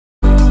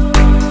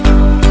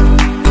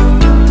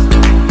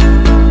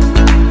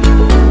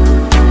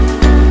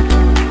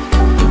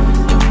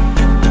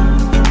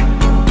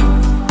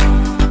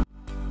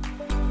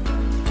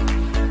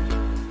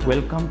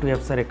Welcome to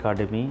FSR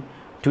Academy.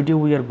 Today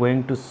we are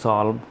going to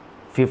solve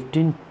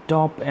 15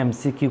 top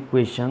MCQ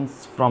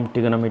questions from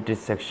trigonometry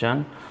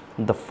section.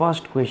 The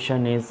first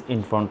question is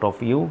in front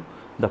of you.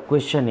 The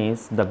question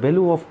is the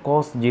value of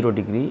cos 0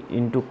 degree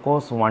into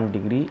cos 1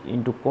 degree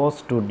into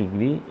cos 2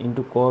 degree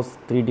into cos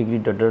 3 degree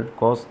dot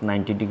cos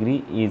 90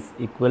 degree is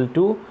equal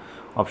to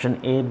option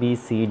A, B,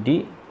 C,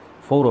 D.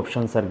 4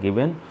 options are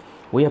given.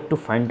 We have to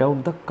find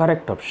out the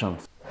correct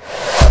options.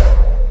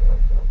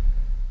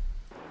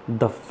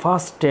 The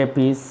first step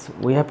is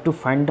we have to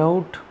find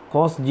out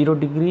cos 0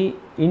 degree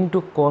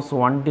into cos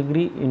 1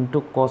 degree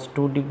into cos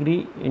 2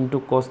 degree into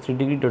cos 3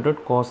 degree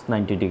dot cos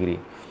 90 degree.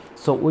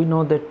 So we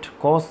know that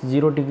cos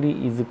 0 degree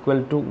is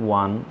equal to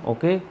 1,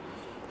 okay,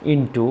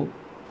 into,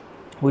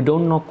 we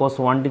don't know cos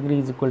 1 degree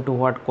is equal to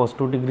what, cos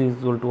 2 degree is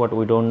equal to what,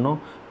 we don't know,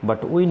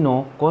 but we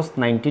know cos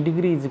 90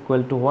 degree is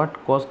equal to what,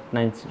 cos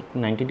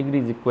 90 degree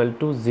is equal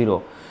to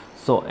 0.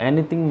 So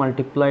anything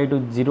multiplied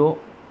with 0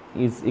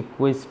 is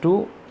equals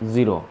to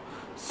 0.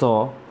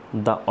 So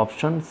the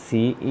option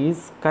C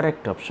is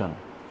correct option.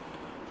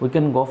 We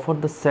can go for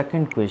the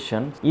second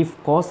question. If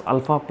cos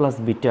alpha plus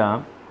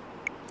beta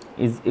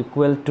is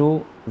equal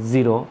to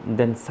 0,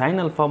 then sin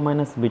alpha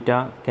minus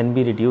beta can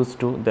be reduced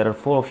to, there are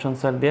 4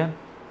 options are there.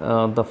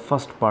 The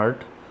first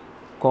part,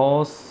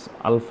 cos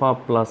alpha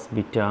plus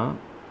beta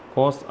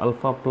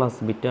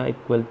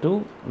equal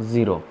to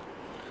 0.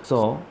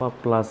 So alpha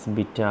plus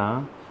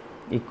beta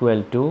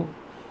equal to,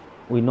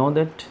 we know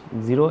that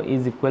 0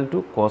 is equal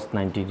to cos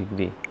 90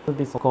 degree. So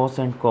this cos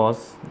and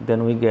cos,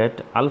 then we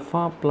get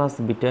alpha plus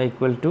beta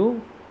equal to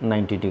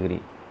 90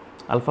 degree.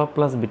 Alpha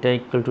plus beta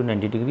equal to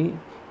 90 degree.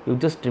 You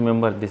just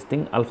remember this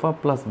thing, alpha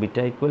plus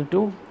beta equal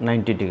to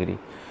 90 degree.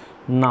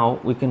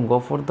 Now we can go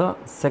for the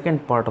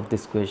second part of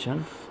this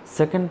question.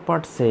 Second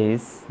part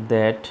says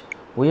that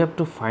we have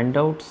to find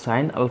out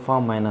sin alpha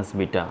minus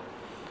beta.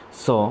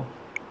 So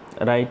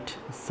write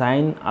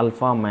sin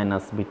alpha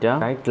minus beta,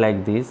 write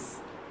like this,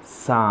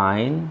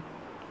 sin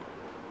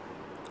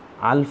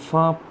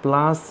alpha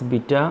plus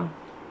beta,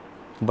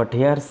 but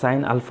here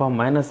sin alpha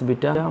minus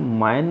beta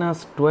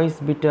minus twice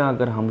beta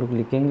अगर हम लोग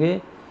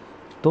लिखेंगे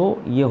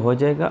तो ये हो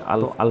जाएगा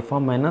alpha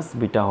minus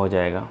beta हो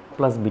जाएगा,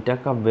 प्लस बीटा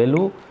का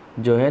वैल्यू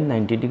जो है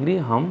 90 डिग्री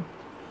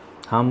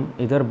हम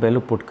इधर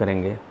वैल्यू पुट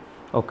करेंगे,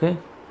 okay.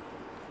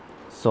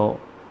 So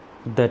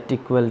that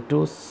equal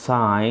to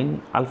sine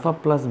alpha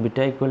plus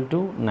beta equal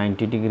to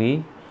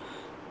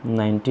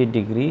 90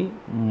 degree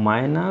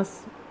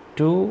minus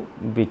 2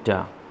 beta.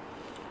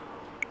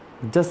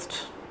 Just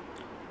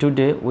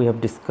today we have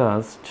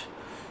discussed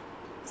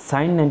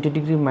sin 90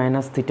 degree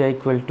minus theta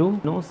equal to,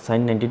 no,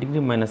 sin 90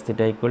 degree minus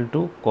theta equal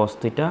to cos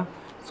theta.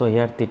 So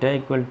here theta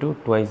equal to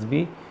twice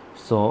b,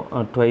 so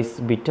twice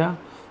beta,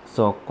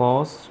 so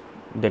cos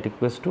that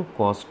equals to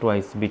cos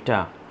twice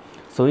beta.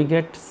 So we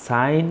get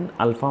sin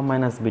alpha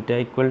minus beta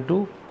equal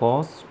to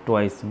cos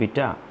twice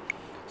beta.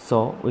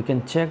 So we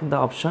can check the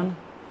option.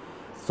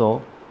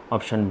 So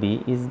option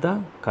B is the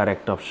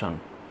correct option.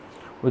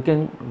 We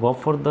can go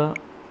for the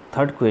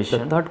third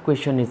question. The third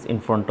question is in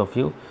front of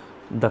you.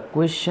 The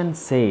question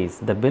says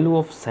the value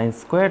of sin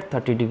squared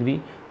 30 degree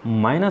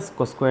minus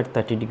cos squared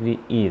 30 degree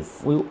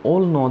is. We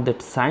all know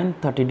that sin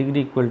 30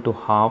 degree equal to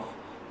half.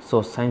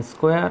 So sin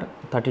square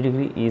 30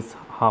 degree is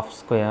half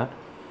square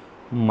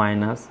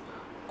minus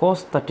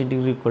cos 30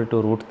 degree equal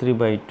to root 3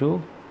 by 2.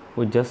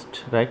 We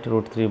just write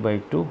root 3 by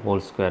 2 whole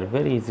square.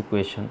 Very easy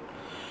question.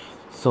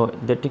 So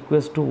that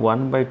equals to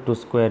 1 by 2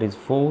 square is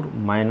 4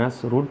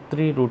 minus root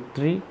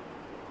 3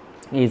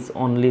 is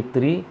only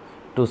 3,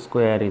 2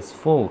 square is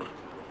 4.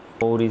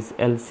 4 is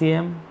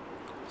LCM.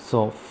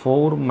 So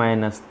 4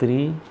 minus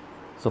 3.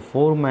 So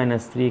 4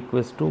 minus 3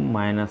 equals to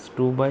minus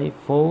 2 by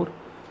 4.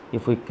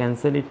 If we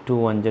cancel it, 2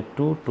 1 ja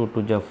 2, 2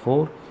 2 ja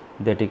 4,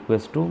 that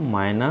equals to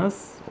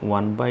minus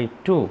 1 by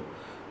 2.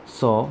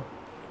 So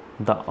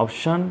the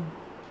option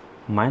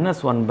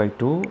minus 1 by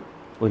 2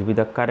 will be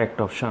the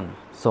correct option.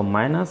 So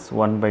minus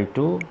 1 by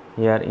 2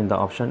 here in the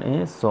option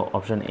A. So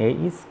option A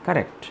is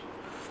correct.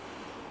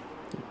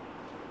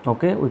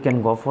 Okay, we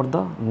can go for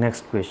the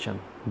next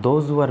question.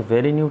 Those who are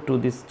very new to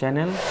this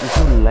channel, if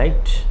you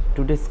liked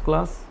today's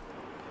class,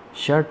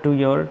 share to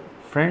your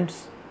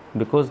friends,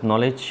 because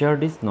knowledge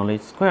shared is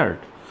knowledge squared.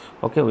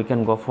 Okay, we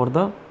can go for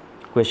the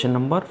question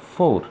number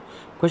 4.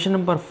 Question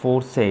number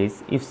 4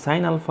 says if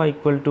sin alpha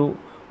equal to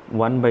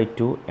 1 by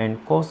 2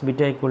 and cos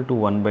beta equal to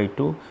 1 by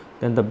 2,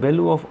 then the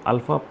value of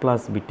alpha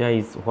plus beta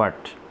is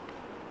what?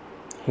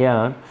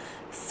 Here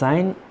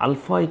sin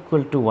alpha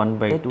equal to 1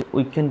 by 2,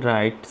 we can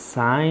write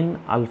sin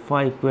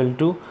alpha equal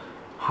to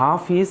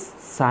half is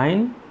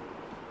sin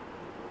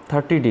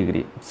 30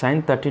 degree.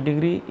 Sin 30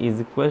 degree is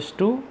equals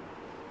to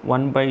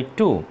 1 by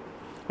 2.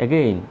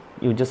 Again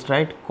you just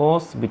write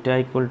cos beta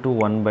equal to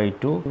 1 by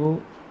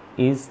 2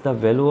 is the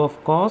value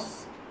of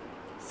cos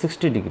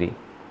 60 degree.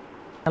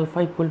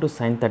 Alpha equal to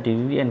sin 30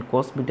 degree and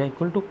cos beta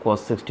equal to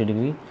cos 60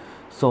 degree.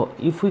 So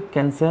if we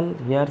cancel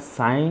here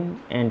sin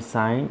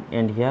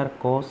and here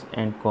cos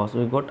and cos,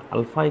 we got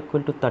alpha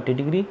equal to 30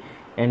 degree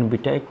and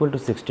beta equal to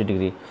 60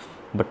 degree.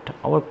 but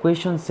our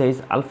question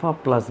says alpha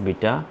plus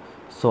beta.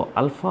 So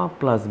alpha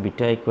plus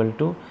beta equal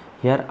to,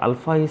 here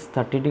alpha is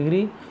 30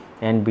 degree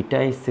and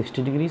beta is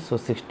 60 degree, so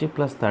 60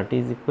 plus 30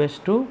 is equals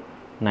to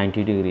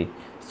 90 degree.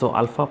 So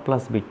alpha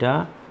plus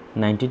beta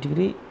 90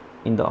 degree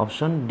in the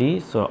option D,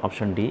 so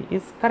option D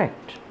is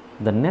correct.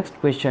 The next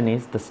question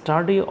is the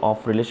study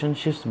of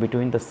relationships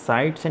between the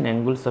sides and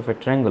angles of a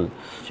triangle.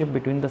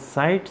 Between the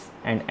sides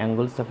and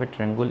angles of a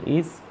triangle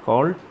is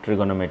called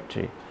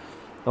trigonometry.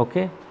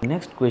 Okay,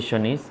 next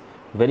question is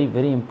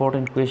very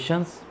important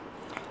questions.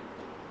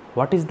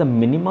 What is the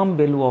minimum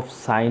value of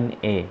sine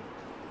A?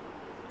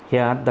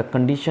 Here the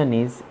condition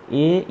is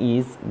A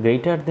is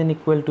greater than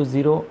equal to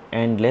 0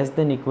 and less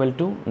than equal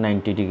to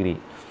 90 degree.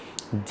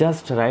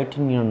 Just write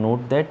in your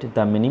note that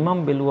the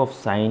minimum value of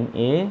sine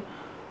A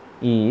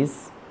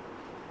is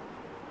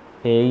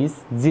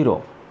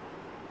 0.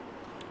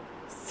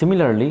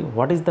 Similarly,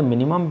 what is the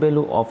minimum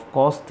value of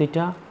cos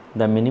theta?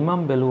 The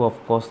minimum value of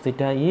cos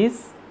theta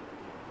is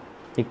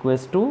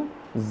equals to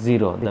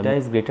 0. Theta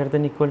is greater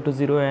than equal to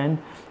 0 and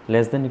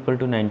less than equal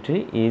to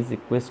 90 is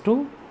equals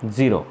to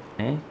 0.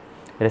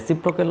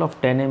 Reciprocal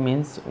of tan A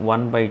means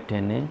 1 by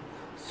tan A.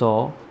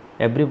 So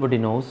everybody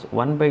knows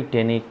 1 by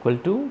tan A equal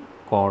to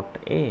cot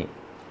A.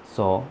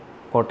 So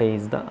cot A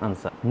is the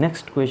answer.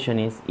 Next question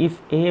is,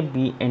 if A,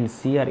 B and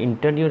C are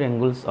interior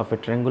angles of a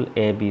triangle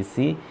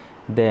ABC,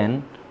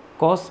 then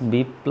cos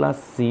B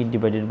plus C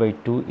divided by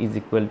 2 is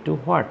equal to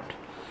what?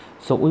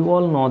 So we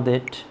all know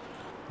that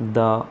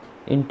the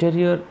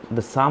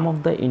sum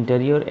of the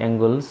interior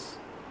angles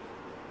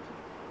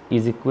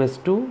is equals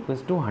to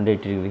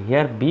 100 degree.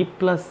 Here B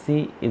plus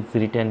C is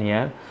written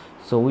here,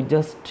 so we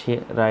just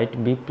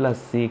write B plus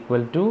C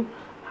equal to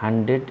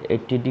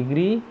 180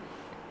 degree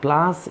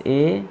plus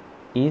A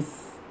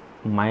is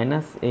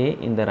minus A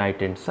in the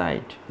right hand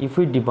side. If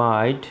we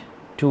divide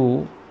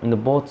 2 in the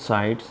both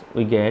sides,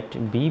 we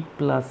get B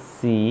plus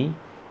C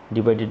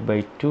divided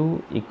by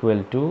 2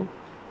 equal to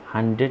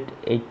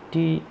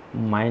 180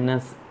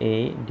 minus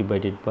A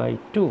divided by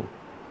 2.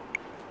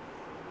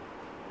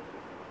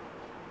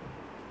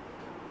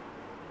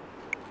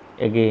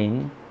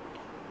 Again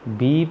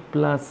B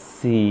plus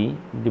C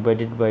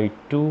divided by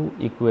 2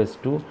 equals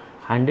to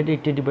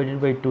 180 divided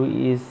by 2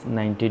 is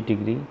 90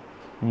 degree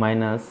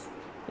minus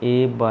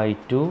A by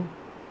 2.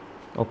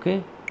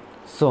 Okay,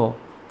 so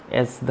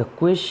as the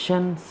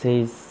question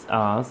says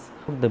us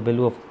the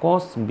value of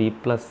cos B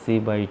plus C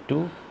by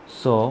 2,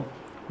 so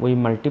we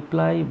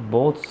multiply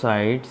both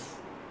sides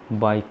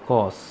by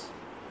cos.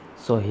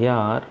 So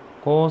here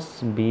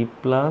cos B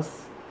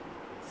plus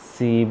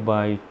C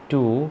by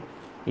 2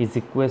 is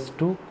equals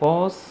to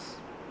cos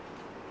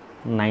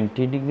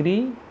 90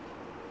 degree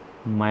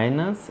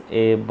minus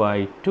A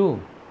by 2.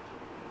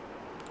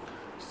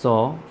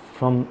 So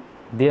from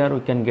there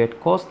we can get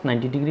cos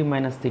 90 degree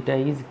minus theta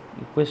is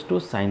equals to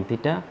sin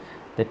theta,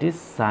 that is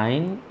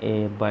sin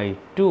A by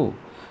 2.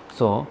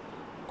 So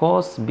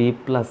cos B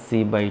plus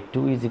C by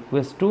 2 is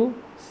equals to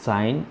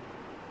sin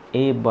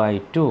A by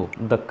 2.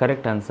 The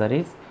correct answer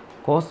is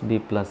cos B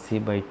plus C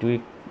by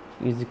 2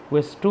 is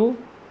equals to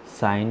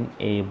sin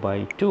A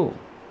by 2.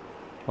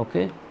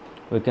 Okay,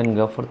 we can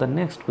go for the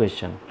next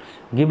question.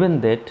 Given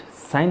that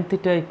sin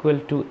theta equal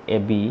to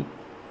AB,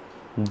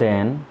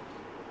 then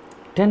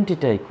tan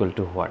theta equal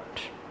to what?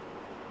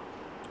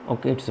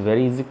 Okay, it's a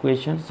very easy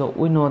question. So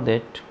we know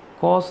that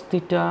cos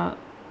theta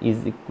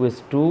is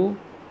equals to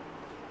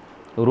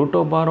root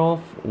over of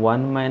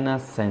 1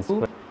 minus sin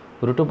square,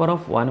 root over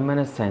of 1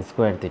 minus sin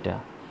square theta.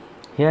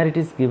 Here it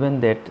is given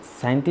that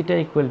sin theta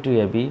equal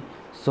to AB,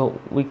 so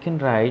we can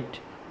write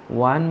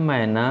 1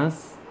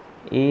 minus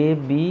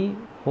AB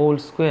whole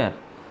square.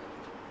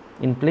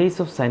 In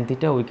place of sin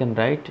theta we can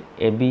write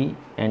AB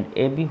and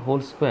AB whole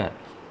square,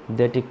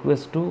 that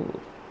equals to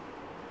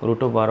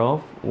root over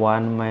of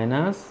 1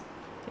 minus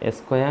A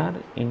square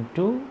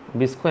into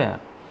B square.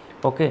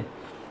 Okay,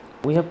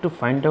 we have to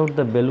find out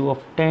the value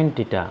of tan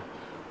theta.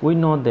 We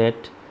know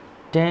that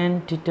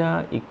tan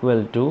theta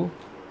equal to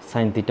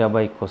sin theta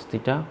by cos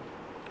theta.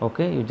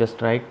 Okay, you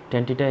just write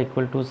tan theta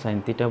equal to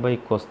sin theta by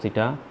cos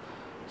theta.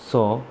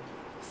 So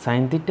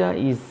sin theta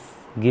is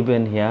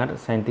given here,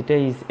 sin theta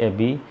is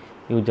AB,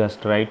 you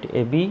just write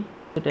AB.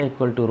 Theta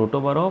equal to root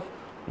over of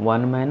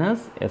 1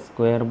 minus A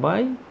square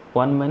by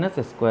 1 minus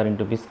A square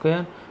into B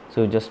square.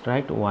 So you just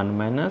write 1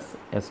 minus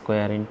A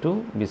square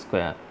into B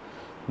square.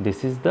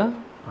 This is the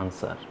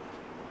answer.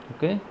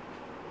 Okay,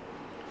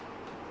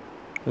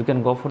 we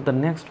can go for the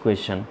next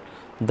question.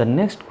 The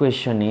next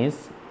question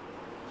is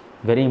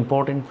very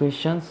important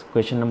questions.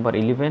 Question number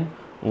 11.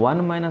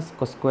 1 minus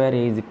cos square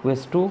A is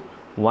equals to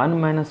 1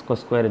 minus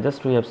cos square.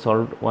 Just we have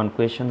solved one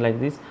question like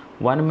this.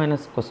 1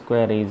 minus cos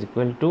square A is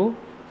equal to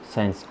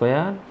sin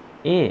square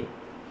A.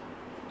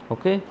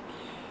 Okay,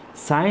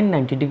 sin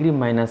 90 degree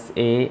minus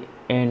A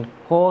and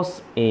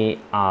cos A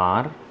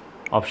are,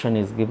 option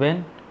is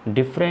given,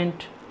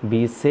 different,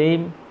 B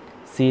same,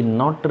 C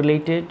not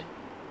related,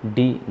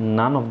 D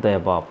none of the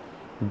above.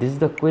 This is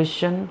the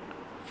question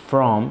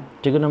from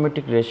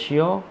trigonometric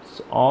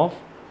ratios of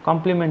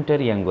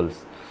complementary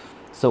angles.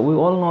 So we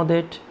all know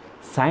that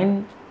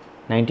Sin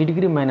 90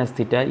 degree minus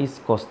theta is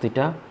cos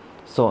theta.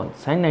 So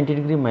sin 90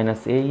 degree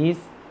minus a is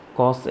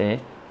cos a.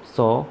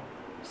 So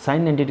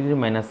sin 90 degree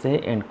minus a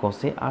and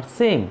cos a are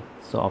same.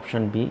 So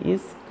option B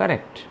is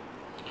correct.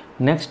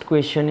 Next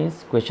question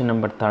is question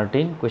number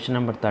 13. Question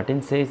number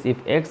 13 says if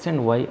x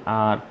and y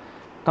are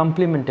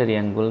complementary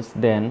angles,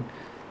 then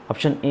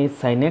option A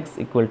sin x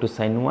equal to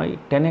sin y,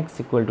 tan x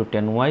equal to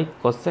tan y,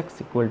 cos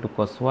x equal to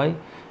cos y,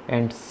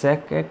 and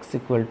sec x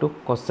equal to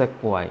cosec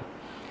y.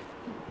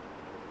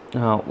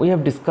 We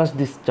have discussed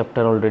this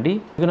chapter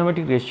already.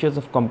 Trigonometric ratios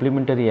of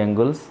complementary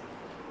angles.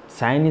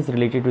 Sin is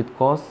related with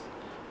cos,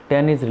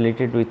 tan is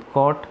related with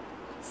cot,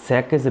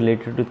 sec is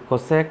related with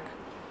cosec,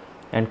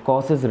 and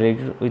cos is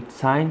related with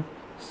sin.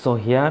 So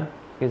here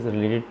is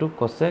related to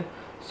cosec.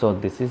 So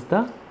this is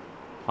the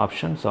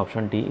option. So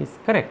option D is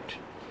correct.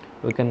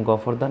 We can go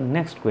for the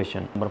next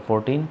question. Number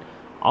 14.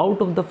 Out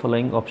of the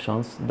following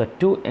options, the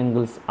two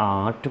angles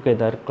are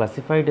together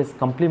classified as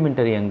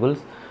complementary angles.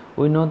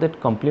 We know that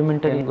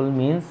complementary angle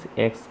means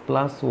x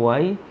plus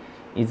y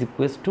is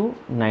equals to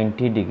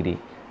 90 degree.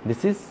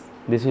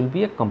 This will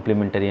be a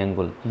complementary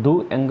angle. दो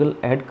angle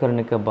add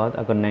करने के बाद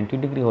अगर 90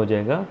 degree हो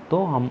जाएगा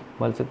तो हम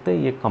बोल सकते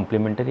हैं ये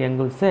complementary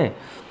angles है.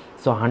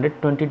 So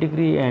 120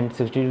 डिग्री एंड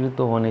 60 डिग्री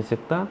तो हो नहीं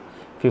सकता.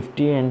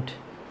 50 एंड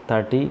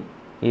 30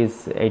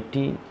 is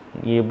 80,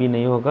 ये भी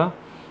नहीं होगा.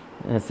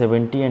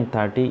 70 एंड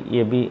 30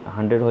 ये भी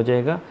 100 हो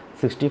जाएगा.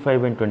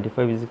 65 and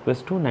 25 is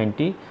equals to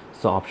 90.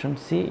 So option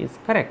C is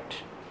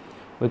correct.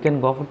 We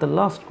can go for the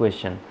last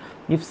question.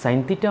 If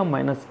sin theta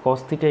minus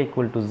cos theta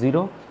equal to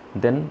 0,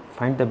 then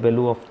find the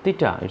value of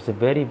theta. It's a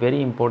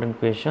very important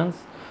question.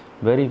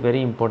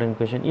 Very important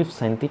question. If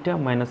sin theta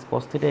minus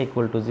cos theta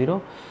equal to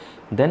 0,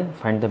 then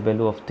find the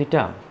value of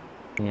theta.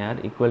 Here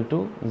equal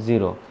to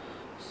 0.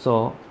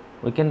 So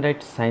we can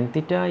write sin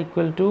theta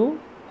equal to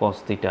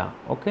cos theta.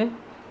 Okay,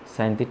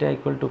 sin theta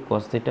equal to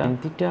cos theta. Sin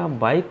theta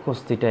by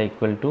cos theta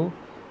equal to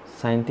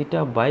sin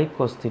theta by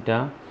cos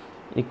theta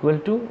equal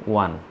to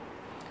 1.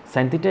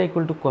 Sin theta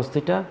equal to cos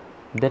theta,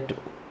 that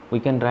we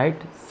can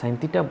write sin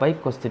theta by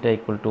cos theta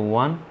equal to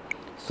 1.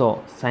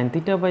 So sin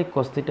theta by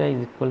cos theta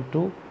is equal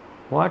to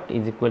what?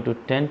 Is equal to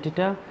tan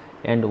theta,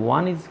 and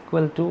 1 is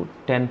equal to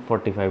tan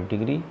 45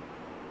 degree.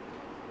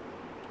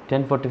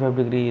 Tan 45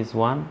 degree is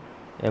 1.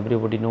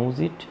 Everybody knows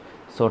it.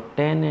 So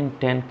tan and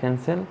tan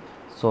cancel.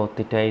 So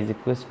theta is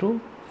equals to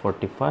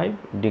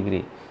 45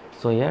 degree.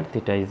 So here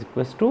theta is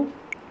equals to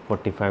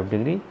 45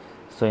 degree.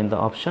 So in the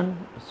option,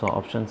 so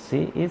option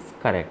C is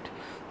correct.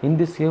 In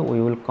this way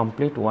we will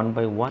complete one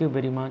by one. Thank you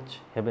very much.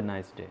 Have a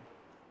nice day.